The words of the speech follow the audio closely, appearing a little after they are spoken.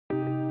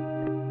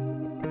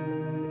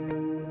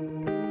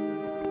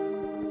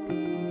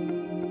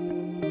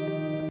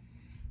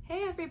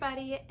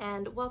everybody,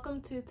 and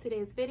welcome to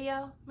today's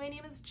video. My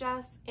name is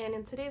Jess, and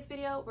in today's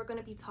video we're going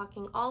to be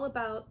talking all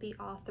about the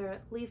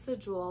author Lisa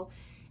Jewell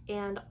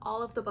and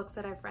all of the books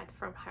that I've read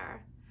from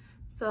her.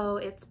 So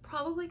it's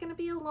probably going to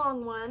be a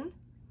long one,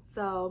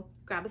 so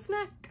grab a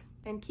snack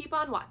and keep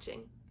on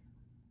watching.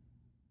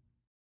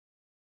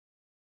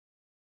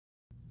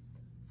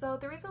 So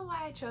the reason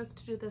why I chose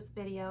to do this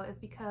video is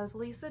because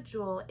Lisa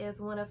Jewell is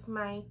one of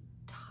my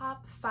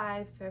top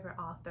 5 favorite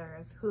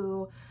authors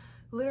who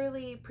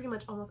literally pretty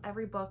much almost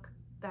every book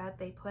that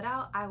they put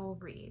out I will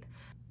read.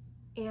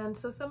 And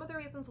so some of the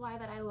reasons why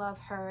that I love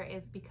her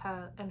is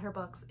because, and her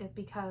books, is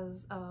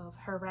because of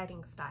her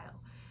writing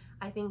style.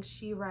 I think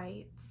she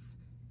writes,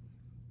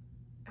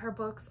 her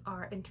books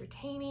are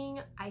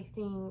entertaining. I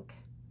think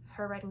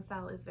her writing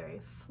style is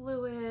very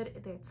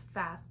fluid, it's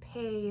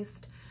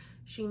fast-paced.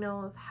 She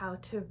knows how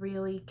to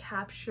really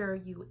capture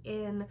you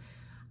in.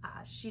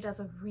 She does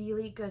a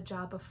really good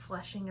job of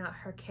fleshing out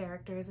her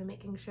characters and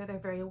making sure they're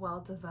very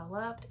well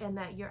developed and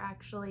that you're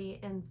actually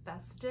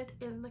invested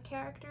in the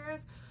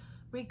characters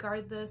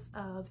regardless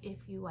of if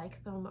you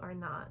like them or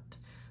not.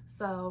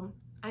 So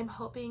I'm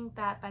hoping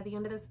that by the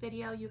end of this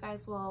video you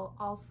guys will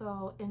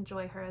also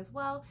enjoy her as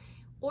well,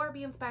 or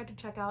be inspired to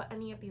check out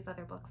any of these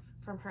other books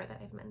from her that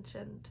I've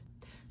mentioned.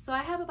 So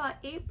I have about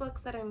 8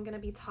 books that I'm going to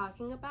be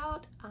talking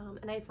about,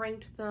 and I've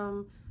ranked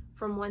them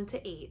from 1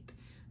 to 8.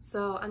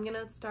 So I'm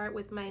gonna start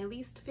with my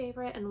least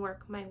favorite and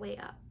work my way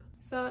up.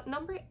 So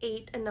number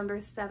 8 and number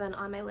 7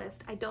 on my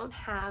list, I don't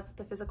have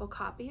the physical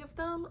copy of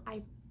them.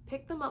 I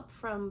picked them up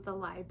from the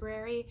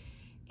library,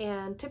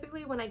 and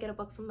typically when I get a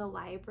book from the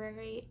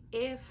library,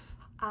 if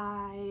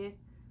I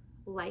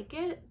like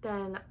it,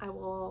 then I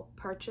will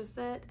purchase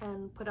it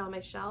and put it on my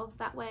shelves.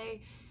 That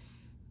way,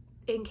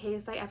 in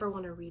case I ever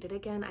want to read it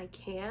again, I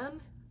can.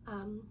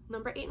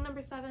 Number 8 and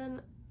number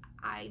 7,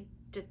 I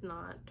did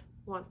not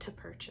want to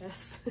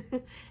purchase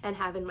and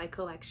have in my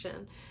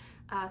collection.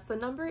 So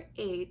number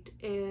 8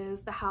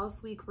 is The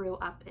House We Grew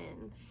Up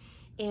In,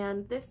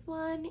 and this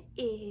one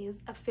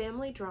is a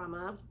family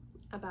drama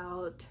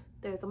about,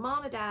 there's a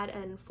mom, a dad,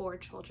 and 4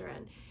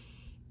 children,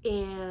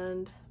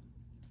 and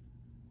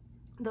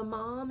the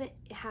mom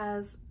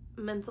has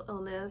mental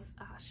illness.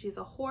 She's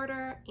a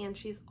hoarder and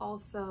she's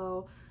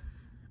also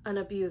an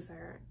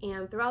abuser,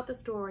 and throughout the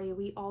story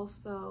we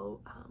also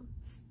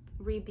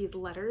read these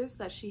letters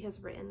that she has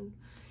written,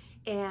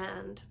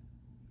 and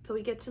so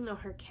we get to know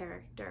her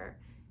character.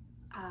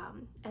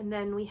 And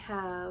then we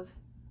have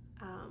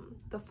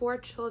the 4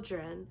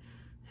 children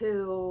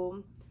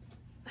who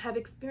have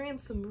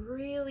experienced some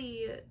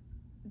really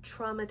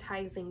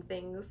traumatizing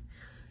things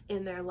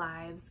in their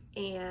lives,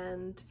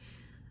 and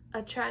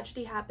a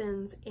tragedy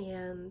happens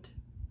and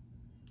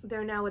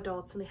they're now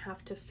adults and they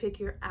have to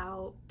figure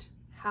out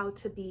how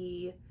to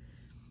be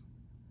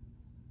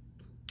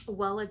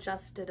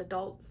well-adjusted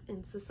adults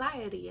in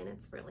society, and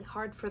it's really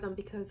hard for them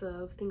because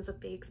of things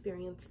that they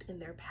experienced in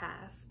their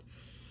past.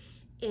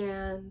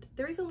 And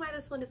the reason why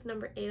this one is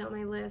number 8 on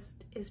my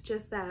list is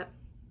just that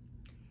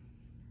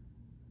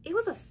it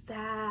was a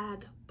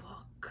sad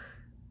book,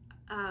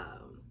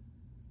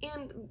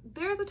 and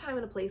there's a time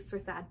and a place for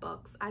sad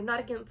books. I'm not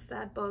against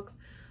sad books.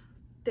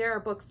 There are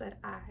books that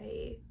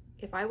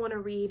if I want to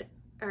read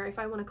or if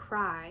I want to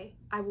cry,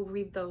 I will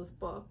read those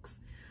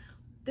books.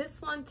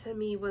 This one to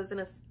me was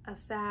a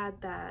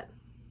sad that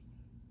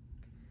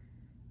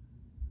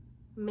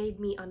made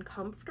me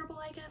uncomfortable,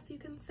 I guess you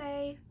can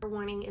say. A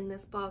warning in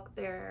this book,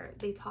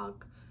 they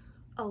talk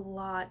a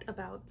lot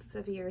about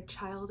severe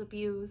child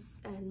abuse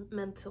and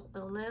mental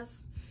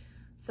illness.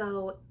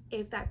 So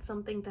if that's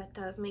something that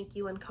does make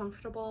you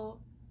uncomfortable,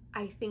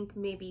 I think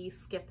maybe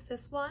skip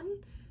this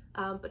one.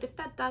 But if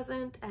that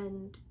doesn't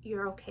and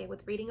you're okay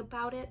with reading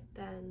about it,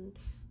 then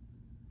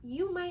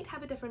you might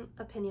have a different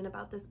opinion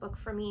about this book.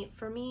 For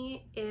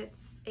me,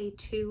 it's a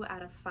 2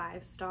 out of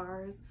 5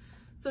 stars.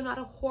 So not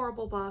a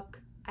horrible book.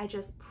 I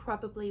just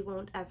probably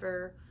won't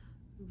ever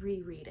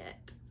reread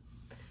it.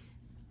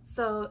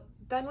 So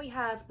then we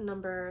have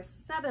number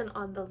 7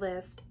 on the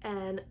list,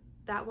 and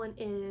that one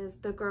is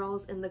The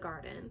Girls in the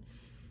Garden.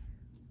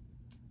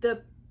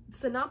 The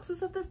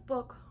synopsis of this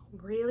book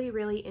really,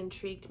 really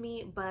intrigued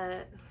me,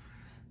 but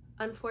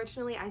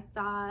unfortunately I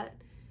thought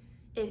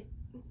it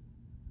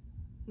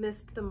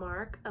missed the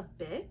mark a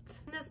bit.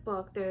 In this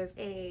book, there's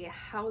a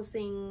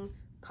housing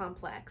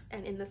complex,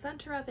 and in the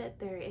center of it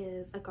there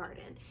is a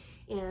garden,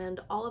 and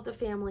all of the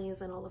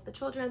families and all of the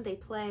children, they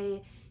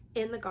play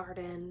in the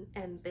garden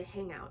and they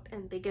hang out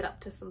and they get up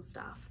to some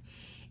stuff.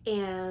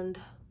 And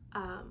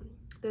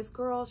this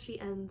girl, she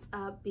ends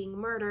up being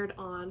murdered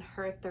on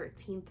her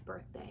 13th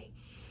birthday.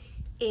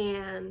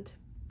 And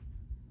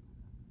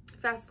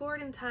fast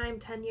forward in time,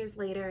 10 years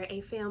later,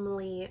 a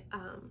family,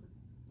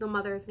 the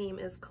mother's name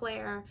is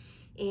Claire,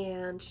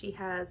 and she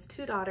has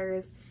 2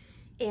 daughters,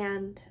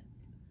 and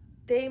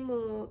they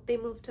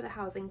move to the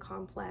housing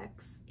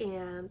complex,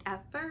 and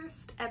at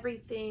first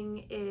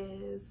everything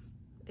is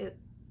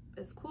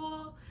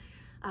cool,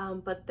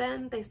 but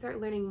then they start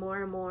learning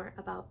more and more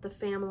about the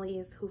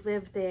families who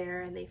live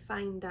there, and they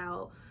find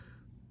out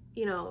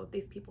you know,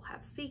 these people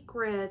have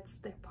secrets,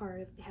 they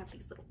have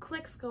these little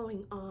cliques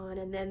going on,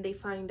 and then they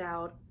find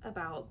out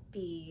about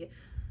the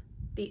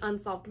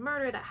unsolved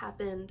murder that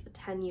happened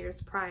 10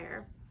 years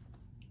prior.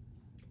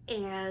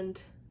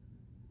 And,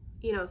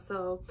 you know,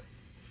 so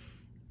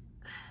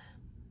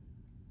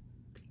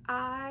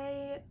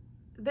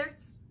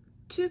there's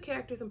two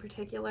characters in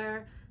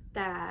particular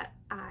that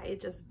I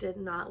just did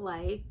not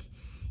like,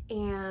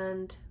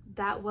 and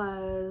that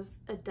was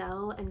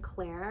Adele and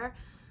Claire.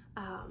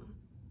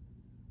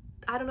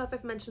 I don't know if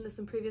I've mentioned this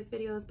in previous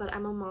videos, but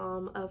I'm a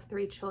mom of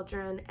 3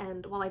 children,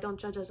 and while I don't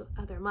judge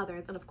other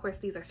mothers, and of course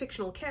these are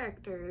fictional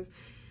characters,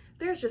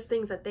 there's just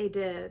things that they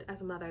did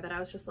as a mother that I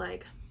was just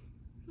like,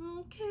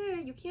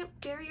 okay, you can't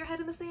bury your head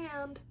in the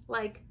sand.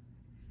 Like,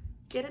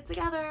 get it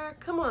together,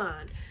 come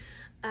on.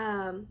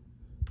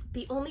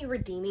 The only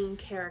redeeming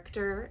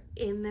character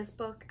in this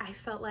book I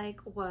felt like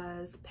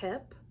was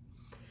Pip.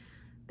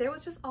 There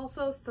was just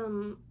also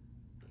some,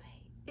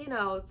 you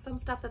know, some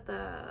stuff that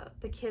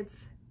the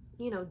kids,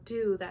 you know,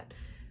 do that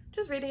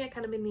just reading it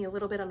kind of made me a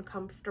little bit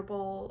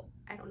uncomfortable.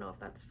 I don't know if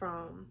that's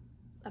from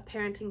a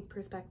parenting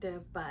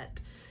perspective, but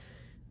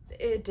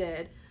it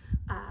did.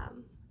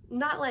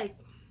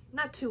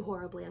 Not too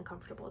horribly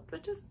uncomfortable,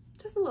 but just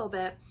a little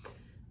bit.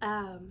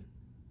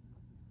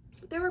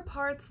 There were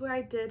parts where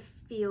I did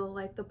feel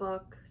like the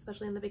book,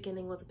 especially in the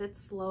beginning, was a bit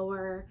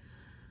slower,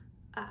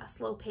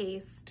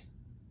 slow-paced,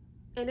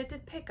 and it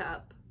did pick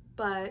up,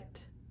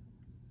 but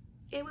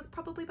it was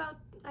probably about,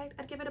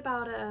 I'd give it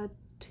about a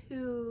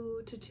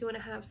 2 to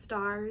 2.5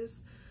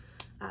 stars,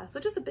 so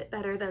just a bit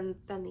better than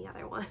the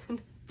other one.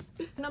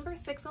 Number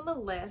 6 on the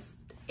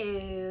list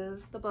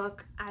is the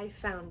book I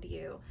Found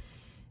You.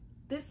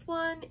 This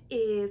one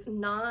is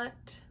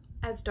not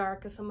as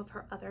dark as some of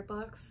her other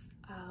books.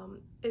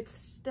 It's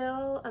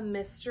still a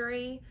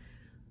mystery.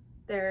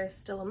 There's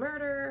still a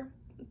murder,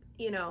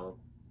 you know,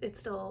 it's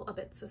still a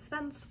bit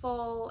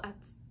suspenseful at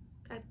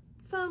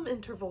some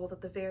intervals at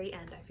the very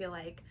end, I feel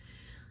like.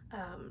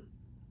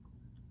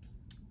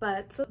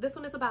 But so this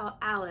one is about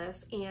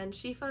Alice, and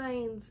she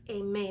finds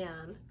a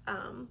man.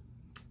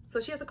 So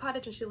she has a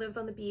cottage and she lives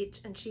on the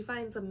beach, and she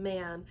finds a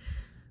man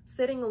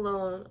sitting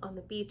alone on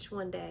the beach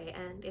one day,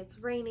 and it's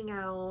raining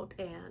out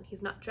and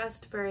he's not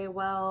dressed very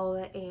well,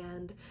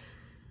 and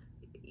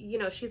you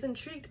know, she's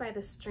intrigued by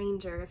this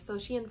stranger, so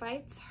she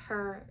invites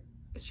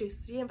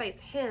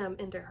him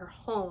into her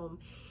home,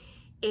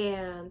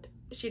 and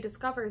she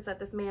discovers that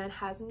this man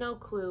has no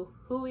clue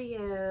who he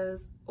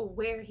is,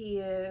 where he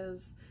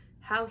is,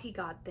 how he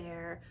got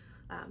there.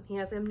 He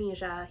has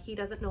amnesia, he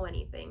doesn't know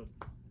anything.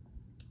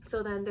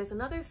 So then there's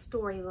another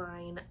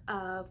storyline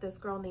of this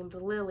girl named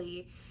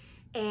Lily,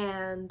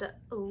 and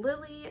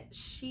Lily,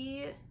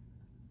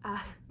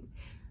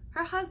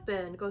 her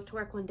husband goes to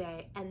work one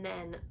day and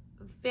then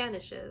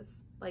vanishes,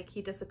 like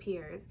he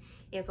disappears,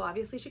 and so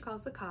obviously she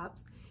calls the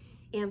cops,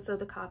 and so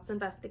the cops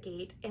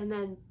investigate, and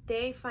then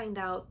they find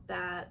out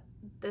that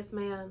this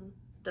man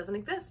doesn't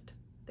exist.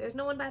 There's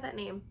no one by that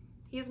name.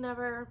 He's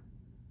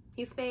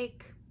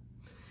fake.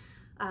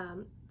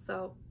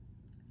 So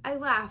I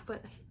laugh,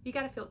 but you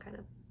gotta feel kind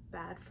of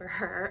bad for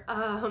her.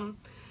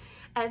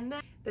 And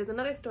then there's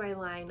another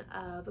storyline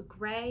of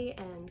Gray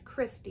and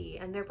Christy,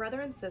 and they're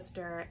brother and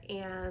sister,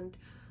 and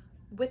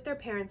with their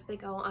parents they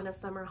go on a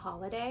summer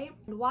holiday,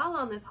 and while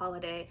on this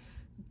holiday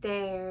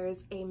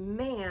there's a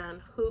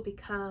man who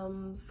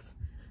becomes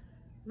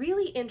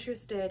really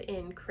interested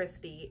in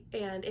Christy,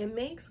 and it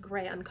makes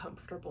Gray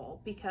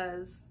uncomfortable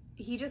because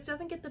he just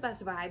doesn't get the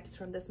best vibes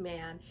from this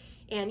man,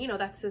 and you know,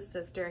 that's his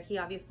sister, he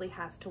obviously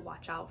has to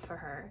watch out for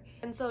her.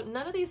 And so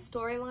none of these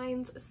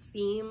storylines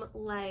seem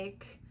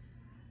like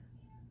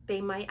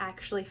they might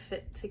actually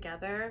fit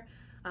together.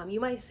 You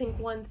might think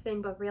one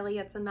thing, but really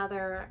it's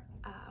another.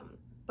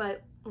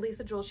 But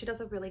Lisa Jewell, she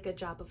does a really good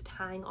job of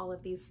tying all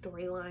of these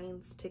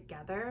storylines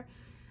together.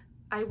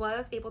 I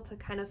was able to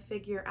kind of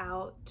figure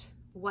out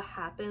what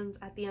happens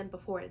at the end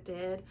before it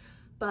did,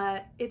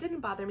 but it didn't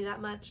bother me that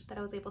much that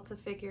I was able to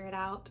figure it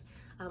out.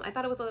 I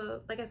thought it was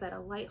like I said, a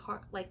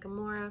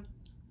more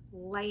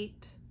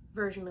light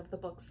version of the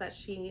books that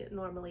she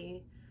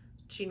normally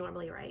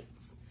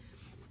writes.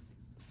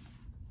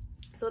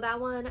 So that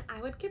one,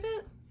 I would give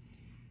it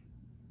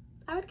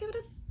a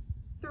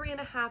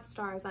 3.5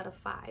 stars out of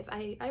 5.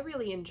 I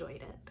really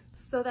enjoyed it.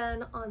 So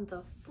then on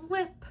the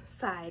flip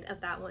side of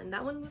that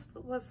one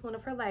was one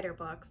of her lighter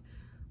books.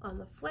 On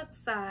the flip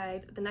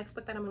side, the next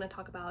book that I'm going to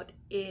talk about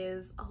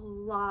is a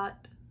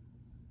lot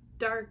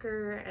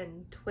darker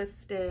and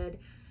twisted,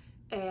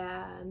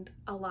 and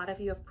a lot of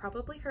you have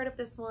probably heard of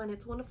this one.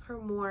 It's one of her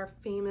more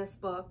famous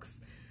books.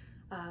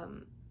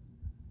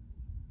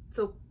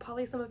 So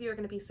probably some of you are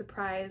going to be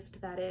surprised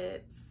that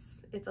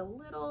it's a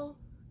little,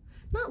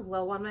 not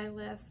low on my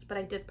list, but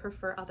I did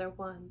prefer other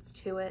ones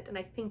to it, and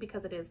I think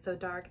because it is so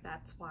dark,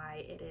 that's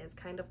why it is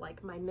kind of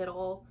like my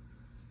middle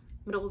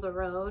of the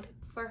road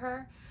for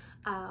her.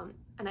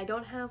 And I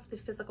don't have the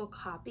physical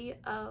copy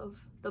of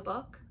the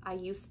book. I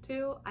used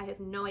to. I have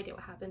no idea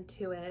what happened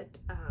to it.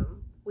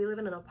 We live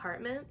in an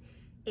apartment,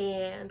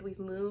 and we've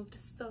moved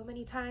so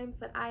many times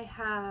that I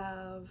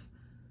have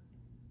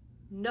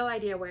no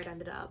idea where it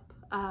ended up,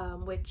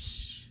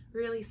 which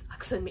really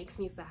sucks and makes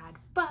me sad.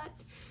 But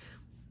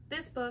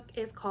this book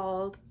is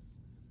called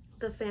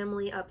The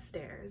Family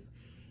Upstairs,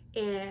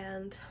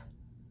 and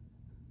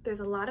there's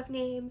a lot of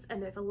names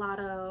and there's a lot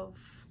of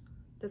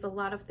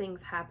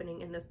things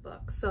happening in this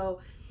book. So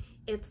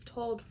it's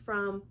told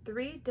from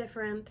 3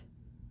 different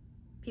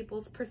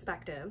people's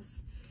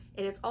perspectives,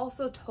 and it's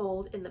also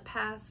told in the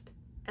past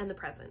and the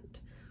present.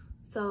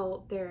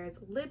 So there's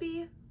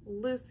Libby,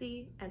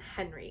 Lucy, and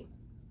Henry.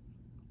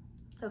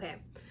 Okay,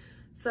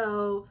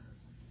 so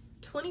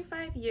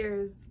 25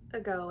 years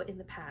ago in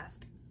the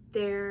past,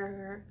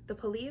 the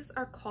police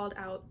are called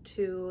out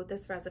to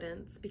this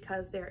residence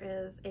because there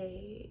is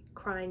a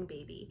crying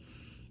baby.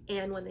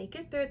 And when they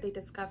get there, they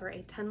discover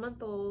a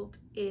 10-month-old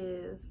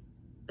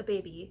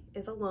baby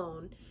is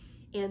alone.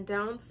 And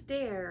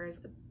downstairs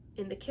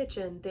in the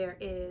kitchen, there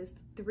is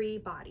 3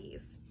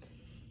 bodies.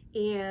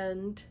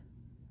 And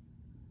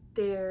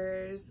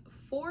there's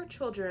 4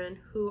 children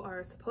who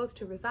are supposed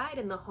to reside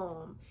in the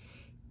home,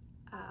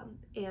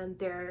 and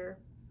they're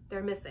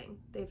missing.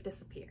 They've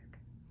disappeared.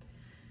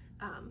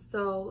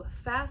 So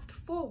fast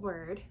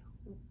forward,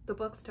 the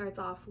book starts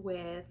off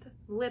with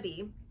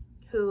Libby,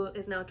 who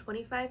is now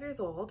 25 years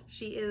old.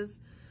 She's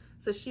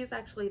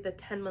actually the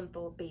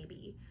 10-month-old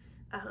baby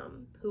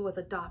who was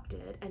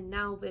adopted, and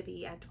now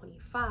Libby at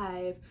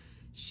 25,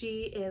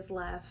 she is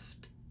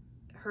left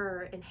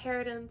her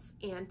inheritance,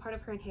 and part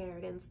of her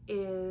inheritance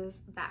is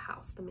that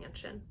house, the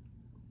mansion.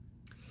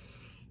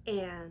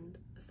 And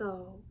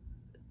so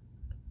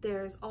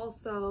there's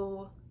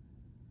also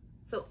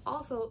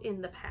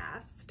in the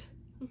past,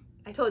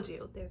 I told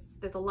you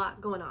there's a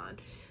lot going on.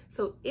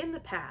 So in the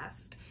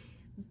past,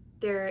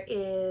 there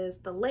is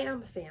the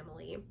Lamb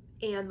family,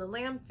 and the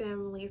Lamb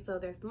family, so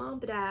there's the mom,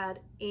 the dad,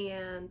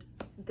 and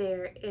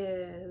there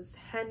is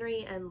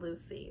Henry and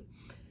Lucy.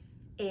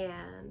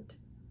 And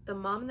the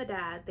mom and the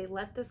dad, they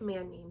let this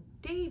man named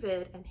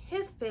David and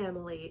his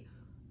family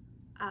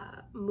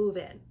move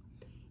in.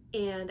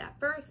 And at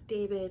first,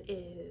 David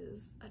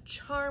is a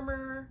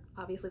charmer.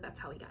 Obviously, that's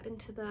how he got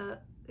into the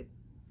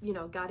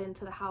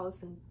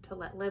house and to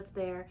live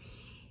there.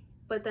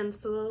 But then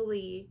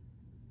slowly,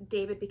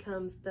 David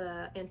becomes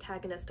the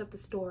antagonist of the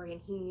story,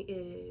 and he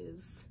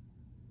is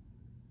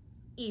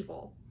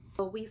evil.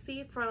 So we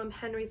see from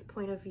Henry's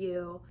point of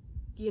view,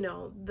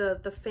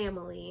 the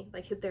family,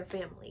 like their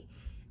family.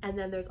 And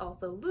then there's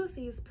also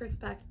Lucy's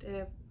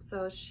perspective.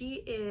 So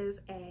she is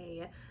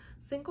a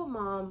single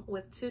mom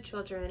with 2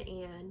 children,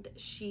 and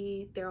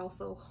they're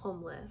also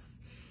homeless.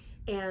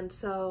 And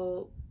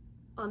so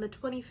on the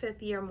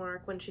 25th year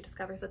mark, when she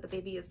discovers that the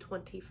baby is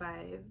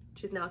 25,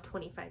 she's now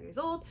 25 years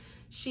old,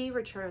 she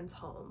returns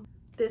home.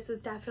 This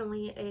is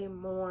definitely a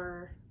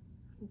more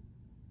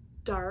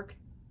dark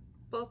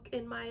book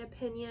in my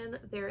opinion.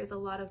 There is a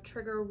lot of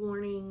trigger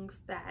warnings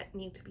that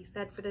need to be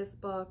said for this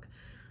book.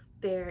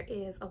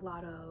 There's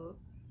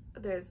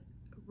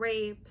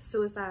rape,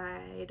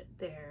 suicide,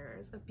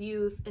 there's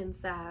abuse,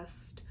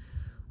 incest,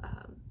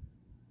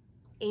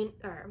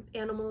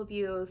 animal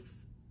abuse,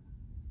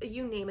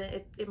 you name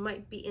it, it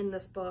might be in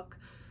this book.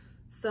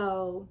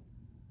 So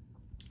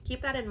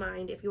keep that in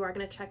mind if you are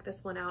going to check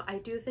this one out. I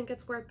do think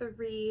it's worth the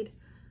read.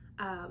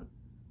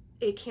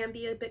 It can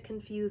be a bit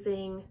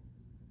confusing,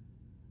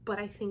 but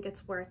I think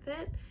it's worth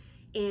it.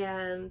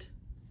 And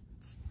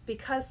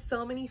because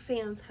so many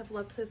fans have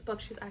loved this book,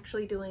 she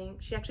actually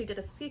did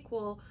a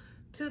sequel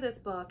to this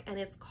book, and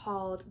it's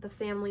called The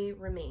Family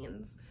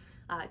Remains.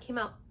 It came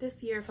out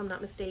this year, if I'm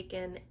not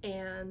mistaken,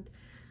 and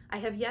I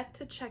have yet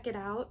to check it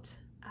out.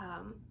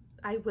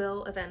 I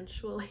will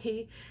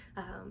eventually.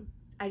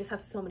 I just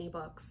have so many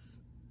books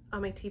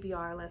on my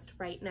TBR list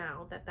right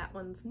now that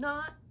one's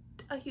not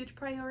a huge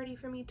priority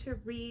for me to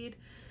read.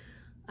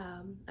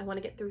 I want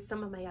to get through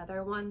some of my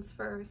other ones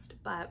first,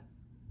 but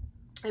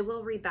I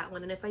will read that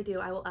one, and if I do,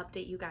 I will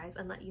update you guys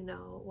and let you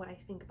know what I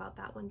think about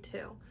that one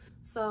too.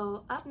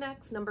 So up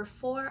next, number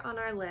 4 on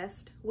our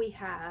list, we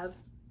have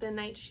The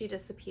Night She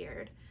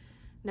Disappeared.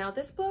 Now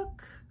this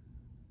book,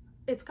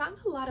 it's gotten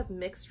a lot of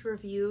mixed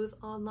reviews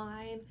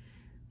online.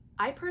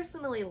 I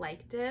personally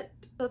liked it.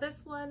 So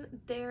this one,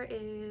 there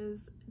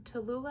is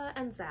Tallulah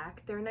and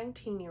Zach. They're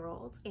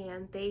 19-year-olds,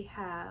 and they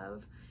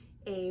have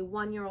a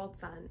 1-year-old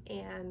son,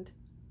 and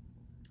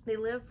they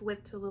live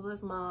with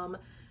Tallulah's mom,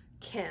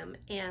 Kim,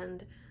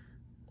 and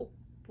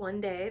one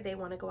day they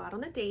want to go out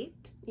on a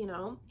date,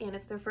 and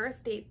it's their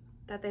first date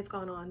that they've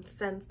gone on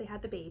since they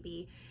had the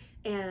baby,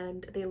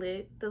 and they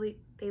leave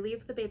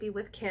the baby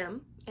with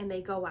Kim, and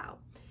they go out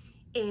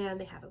and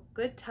they have a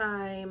good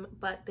time,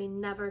 but they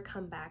never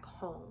come back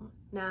home.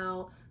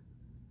 Now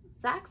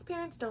Zach's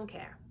parents don't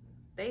care.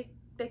 They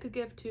could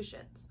give 2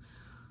 shits.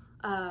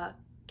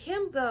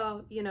 Kim,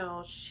 though,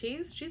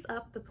 she's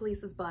up the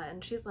police's butt,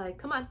 and she's like,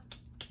 come on,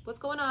 what's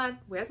going on?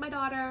 Where's my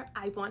daughter?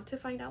 I want to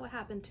find out what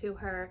happened to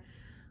her.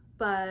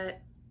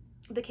 But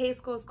the case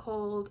goes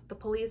cold. The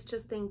police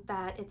just think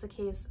that it's a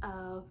case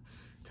of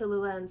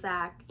Tallulah and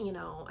Zach, you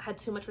know, had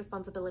too much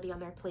responsibility on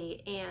their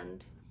plate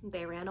and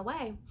they ran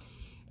away.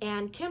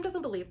 And Kim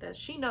doesn't believe this.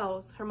 She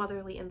knows her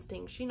motherly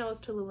instinct. She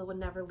knows Tallulah would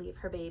never leave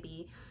her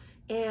baby.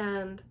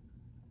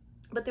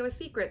 But there were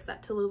secrets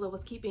that Tallulah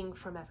was keeping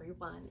from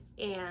everyone.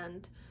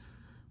 And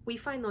we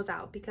find those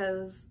out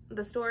because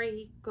the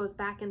story goes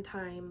back in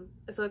time.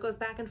 So it goes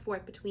back and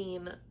forth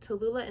between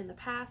Tallulah in the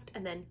past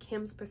and then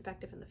Kim's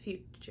perspective in the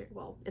future,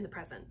 well, in the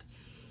present.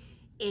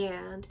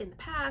 And in the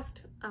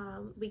past,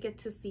 we get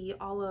to see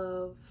all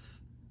of,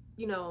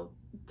 you know,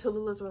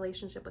 Tallulah's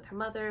relationship with her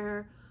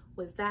mother,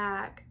 with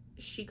Zach.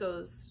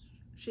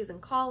 She's in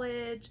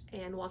college,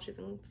 and while she's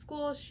in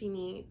school, she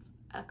meets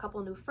a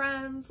couple new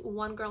friends,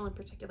 one girl in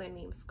particular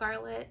named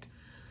Scarlett.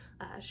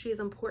 She is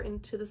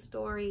important to the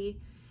story,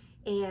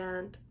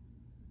 and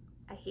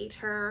I hate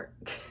her.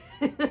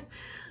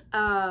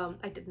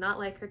 I did not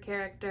like her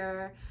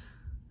character,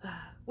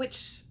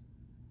 which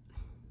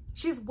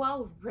she's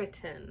well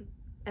written,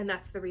 and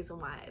that's the reason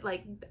why,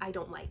 like, I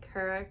don't like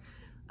her.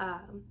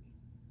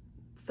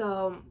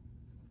 So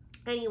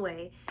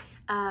anyway,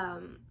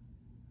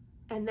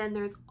 and then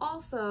there's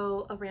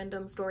also a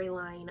random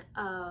storyline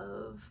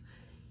of,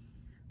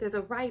 there's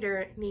a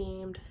writer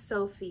named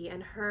Sophie,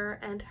 and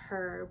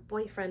her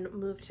boyfriend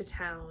moved to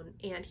town,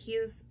 and he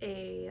is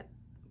a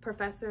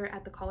professor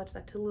at the college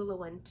that Tallulah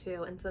went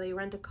to, and so they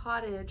rent a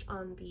cottage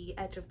on the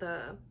edge of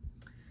the,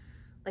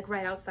 like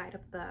right outside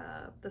of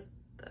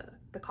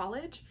the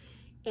college.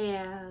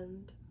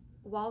 And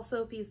while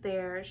Sophie's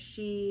there,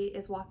 she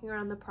is walking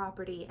around the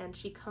property and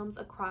she comes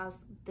across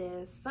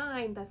this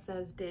sign that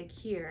says "dig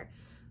here."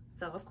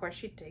 So of course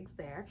she digs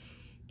there,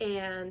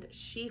 and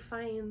she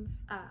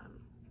finds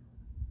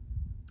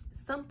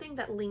something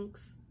that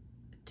links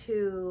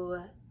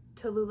to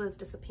Tallulah's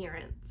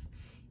disappearance,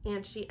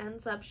 and she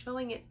ends up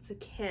showing it to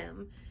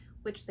Kim,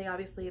 which they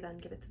obviously then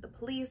give it to the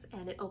police,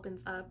 and it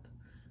opens up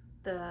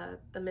the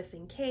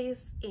missing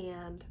case.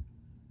 And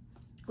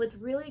what's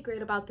really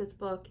great about this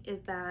book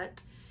is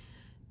that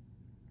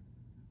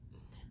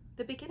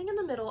the beginning and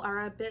the middle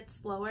are a bit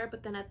slower,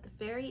 but then at the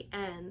very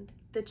end,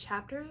 the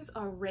chapters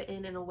are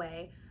written in a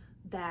way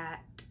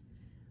that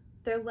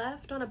they're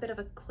left on a bit of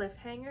a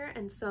cliffhanger,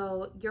 and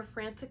so you're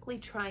frantically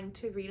trying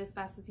to read as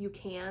fast as you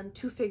can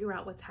to figure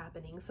out what's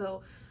happening.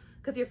 So,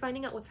 because you're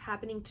finding out what's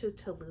happening to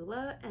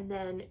Tallulah, and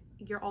then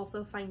you're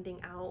also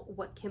finding out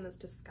what Kim is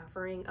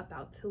discovering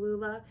about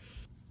Tallulah.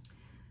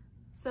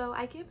 So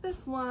I give this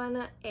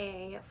one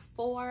a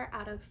 4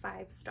 out of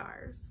 5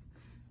 stars.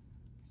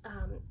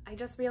 I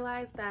just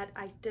realized that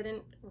I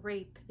didn't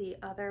rate the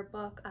other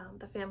book,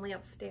 The Family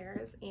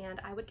Upstairs, and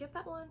I would give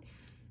that one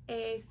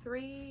a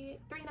 3.5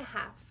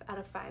 out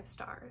of 5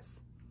 stars.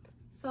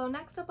 So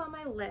next up on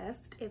my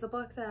list is a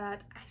book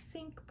that I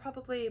think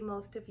probably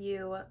most of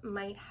you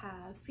might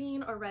have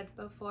seen or read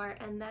before,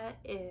 and that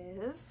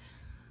is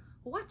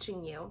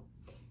Watching You.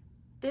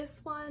 This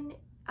one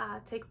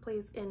takes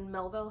place in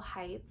Melville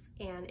Heights,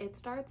 and it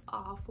starts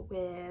off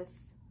with,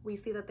 we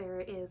see that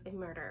there is a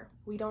murder.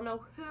 We don't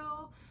know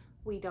who,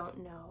 we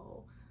don't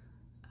know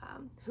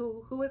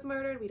who was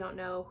murdered, we don't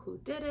know who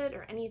did it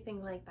or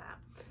anything like that.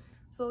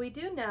 So what we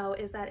do know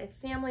is that if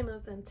family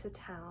moves into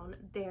town,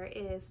 there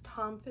is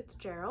Tom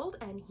Fitzgerald,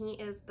 and he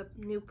is the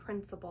new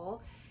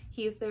principal.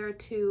 He's there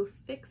to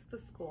fix the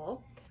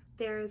school.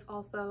 There's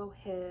also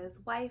his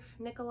wife,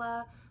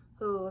 Nicola,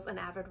 who's an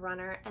avid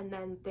runner, and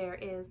then there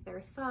is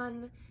their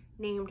son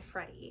named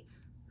Freddie,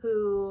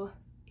 who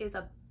is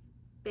a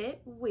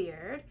bit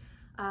weird.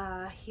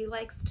 He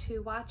likes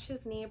to watch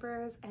his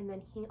neighbors, and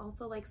then he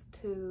also likes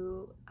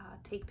to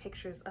take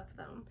pictures of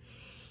them.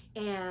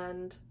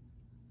 And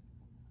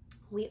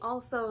we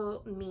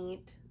also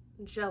meet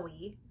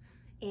Joey,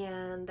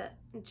 and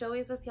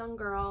Joey's this young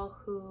girl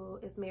who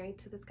is married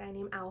to this guy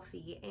named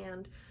Alfie,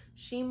 and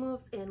she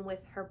moves in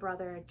with her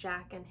brother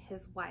Jack and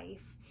his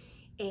wife,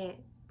 and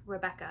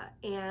Rebecca,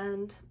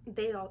 and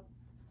they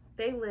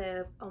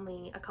live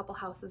only a couple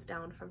houses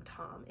down from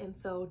Tom. And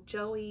so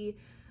Joey,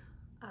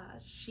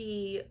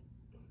 she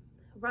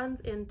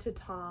runs into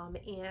Tom,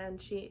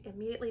 and she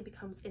immediately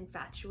becomes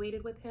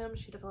infatuated with him.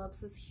 She develops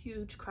this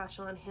huge crush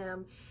on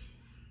him.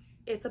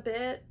 It's a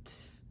bit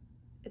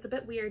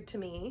weird to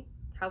me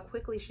how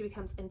quickly she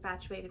becomes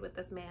infatuated with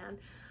this man,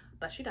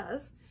 but she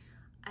does.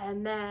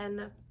 And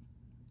then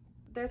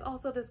there's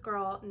also this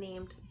girl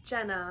named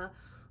Jenna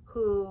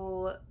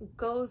who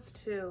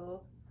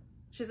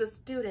she's a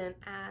student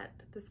at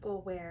the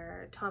school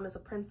where Tom is a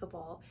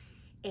principal,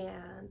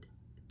 and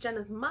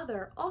Jenna's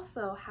mother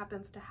also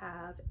happens to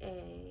have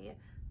a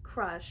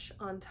crush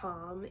on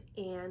Tom,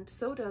 and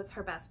so does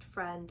her best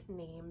friend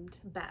named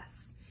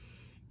Bess.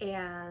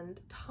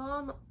 And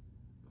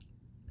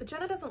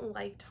Jenna doesn't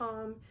like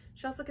Tom.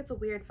 She also gets a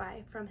weird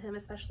vibe from him,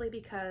 especially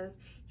because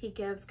he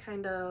gives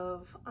kind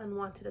of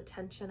unwanted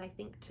attention, I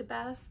think, to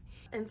Bess.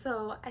 And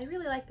so I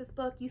really like this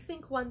book. You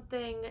think one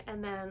thing,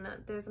 and then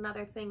there's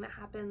another thing that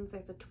happens.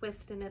 There's a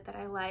twist in it that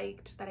I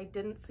liked, that I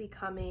didn't see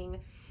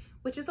coming,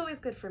 which is always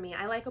good for me.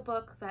 I like a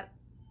book that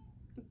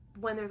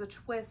when there's a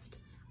twist,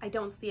 I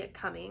don't see it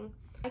coming.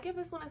 I give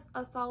this one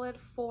a solid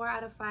 4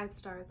 out of 5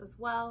 stars as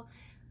well.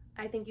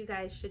 I think you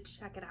guys should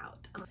check it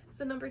out.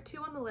 So number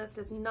 2 on the list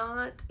is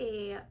not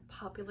a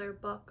popular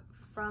book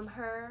from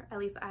her. At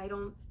least I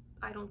don't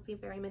see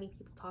very many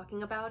people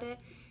talking about it,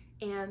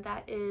 and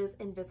that is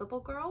Invisible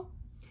Girl.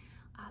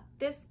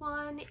 This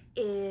one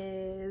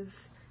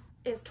is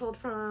told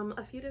from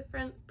a few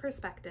different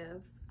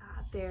perspectives.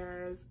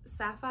 There's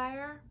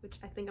Sapphire, which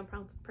I think I'm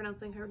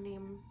pronouncing her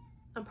name.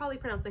 I'm probably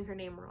pronouncing her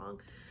name wrong.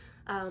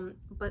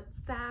 But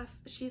Saf,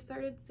 she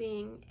started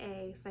seeing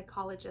a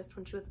psychologist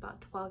when she was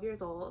about 12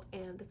 years old,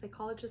 and the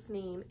psychologist's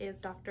name is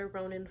Dr.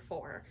 Ronan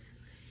Four.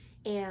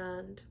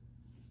 And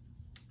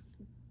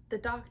the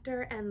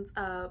doctor ends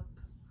up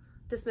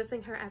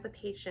dismissing her as a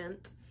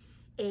patient,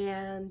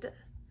 and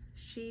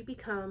she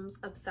becomes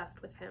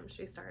obsessed with him.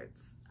 She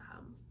starts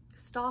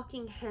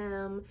stalking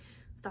him,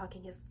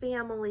 stalking his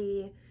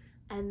family,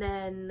 and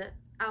then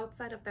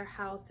outside of their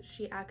house,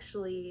 she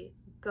actually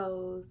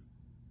goes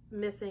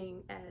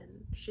missing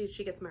and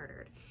she gets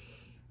murdered.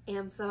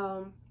 And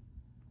so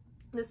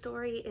the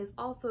story is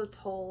also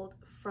told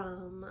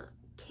from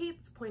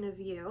Kate's point of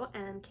view,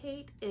 and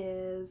Kate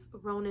is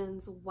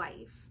Ronan's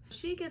wife.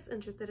 She gets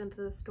interested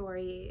into the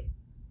story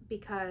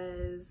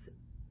because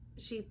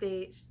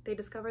they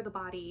discover the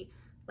body,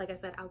 like I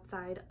said,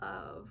 outside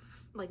of,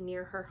 like,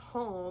 near her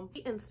home.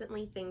 She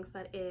instantly thinks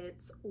that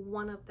it's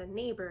one of the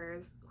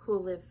neighbors who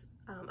lives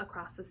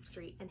across the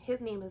street, and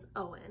his name is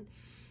Owen.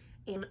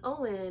 And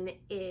Owen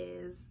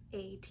is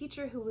a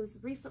teacher who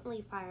was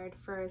recently fired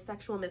for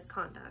sexual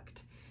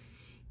misconduct.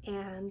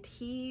 And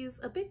he's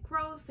a bit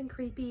gross and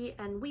creepy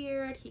and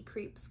weird. He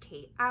creeps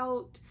Kate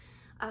out.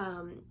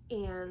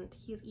 And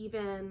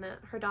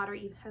her daughter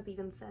has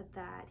even said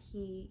that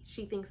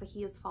she thinks that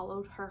he has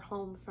followed her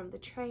home from the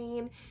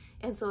train.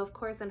 And so of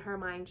course in her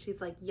mind,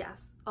 she's like,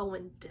 yes,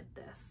 Owen did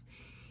this.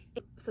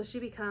 So she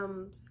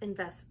becomes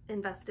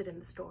invested in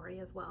the story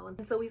as well.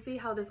 And so we see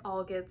how this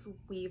all gets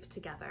weaved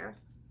together.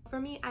 For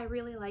me, I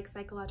really like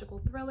psychological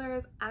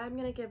thrillers. I'm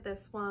gonna give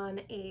this one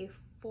a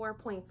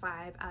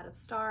 4.5 out of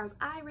stars.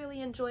 I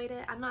really enjoyed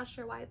it. I'm not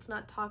sure why it's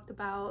not talked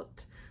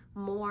about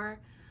more,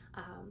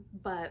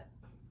 but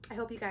I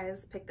hope you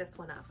guys pick this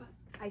one up.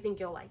 I think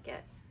you'll like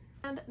it.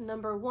 And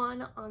number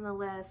 1 on the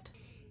list,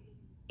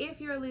 if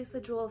you're a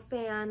Lisa Jewell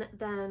fan,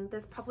 then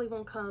this probably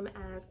won't come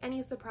as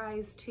any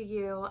surprise to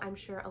you. I'm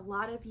sure a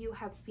lot of you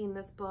have seen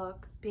this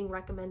book being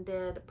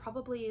recommended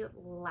probably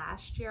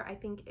last year. I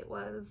think it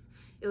was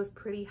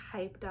pretty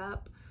hyped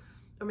up,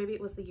 or maybe it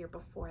was the year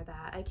before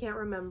that. I can't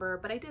remember,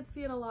 but I did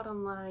see it a lot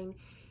online,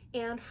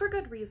 and for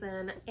good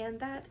reason, and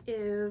that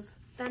is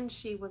Then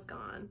She Was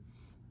Gone.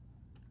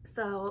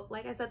 So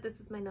like I said, this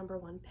is my number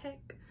 1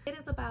 pick. It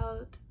is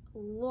about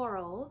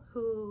Laurel,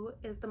 who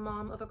is the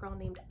mom of a girl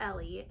named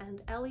Ellie,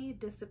 and Ellie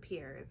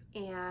disappears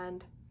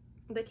and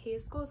the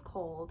case goes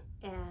cold,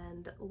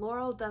 and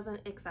Laurel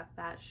doesn't accept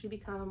that. She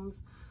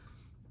becomes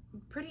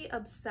pretty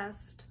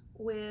obsessed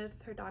with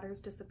her daughter's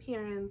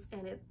disappearance,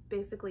 and it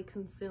basically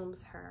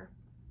consumes her.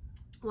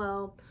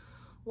 Well,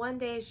 one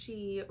day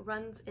she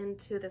runs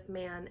into this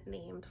man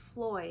named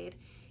Floyd,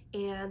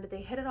 and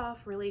they hit it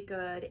off really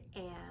good,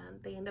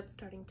 and they end up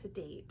starting to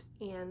date,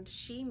 and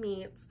she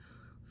meets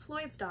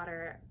Floyd's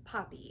daughter,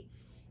 Poppy,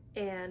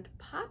 and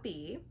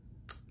Poppy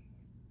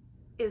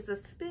is a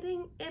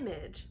spitting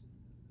image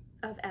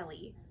of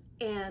Ellie,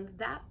 and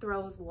that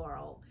throws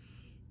Laurel.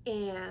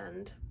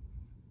 And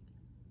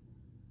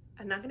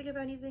I'm not gonna give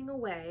anything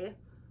away,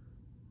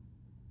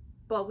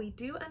 but we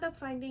do end up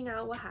finding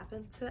out what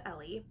happened to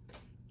Ellie,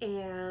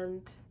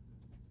 and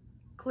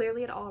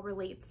clearly it all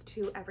relates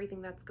to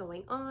everything that's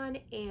going on.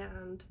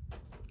 And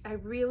I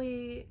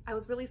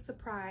was really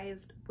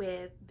surprised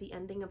with the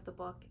ending of the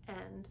book,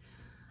 and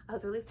I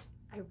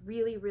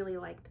really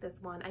liked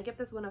this one. I give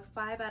this one a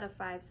 5 out of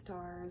 5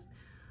 stars.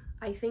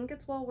 I think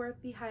it's well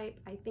worth the hype.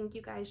 I think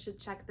you guys should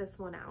check this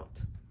one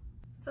out.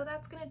 So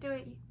that's gonna do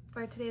it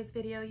for today's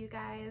video, you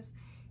guys.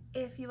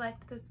 If you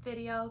liked this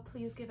video,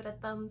 please give it a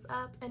thumbs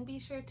up and be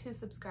sure to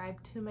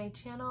subscribe to my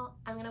channel.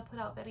 I'm gonna put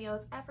out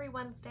videos every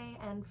Wednesday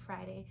and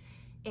Friday.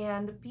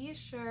 And be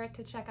sure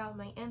to check out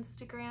my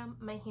Instagram.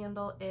 My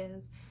handle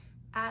is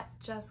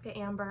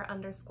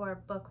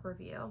 @JessicaAmber_book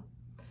review.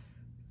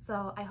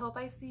 So I hope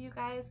I see you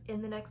guys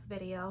in the next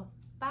video.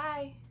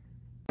 Bye!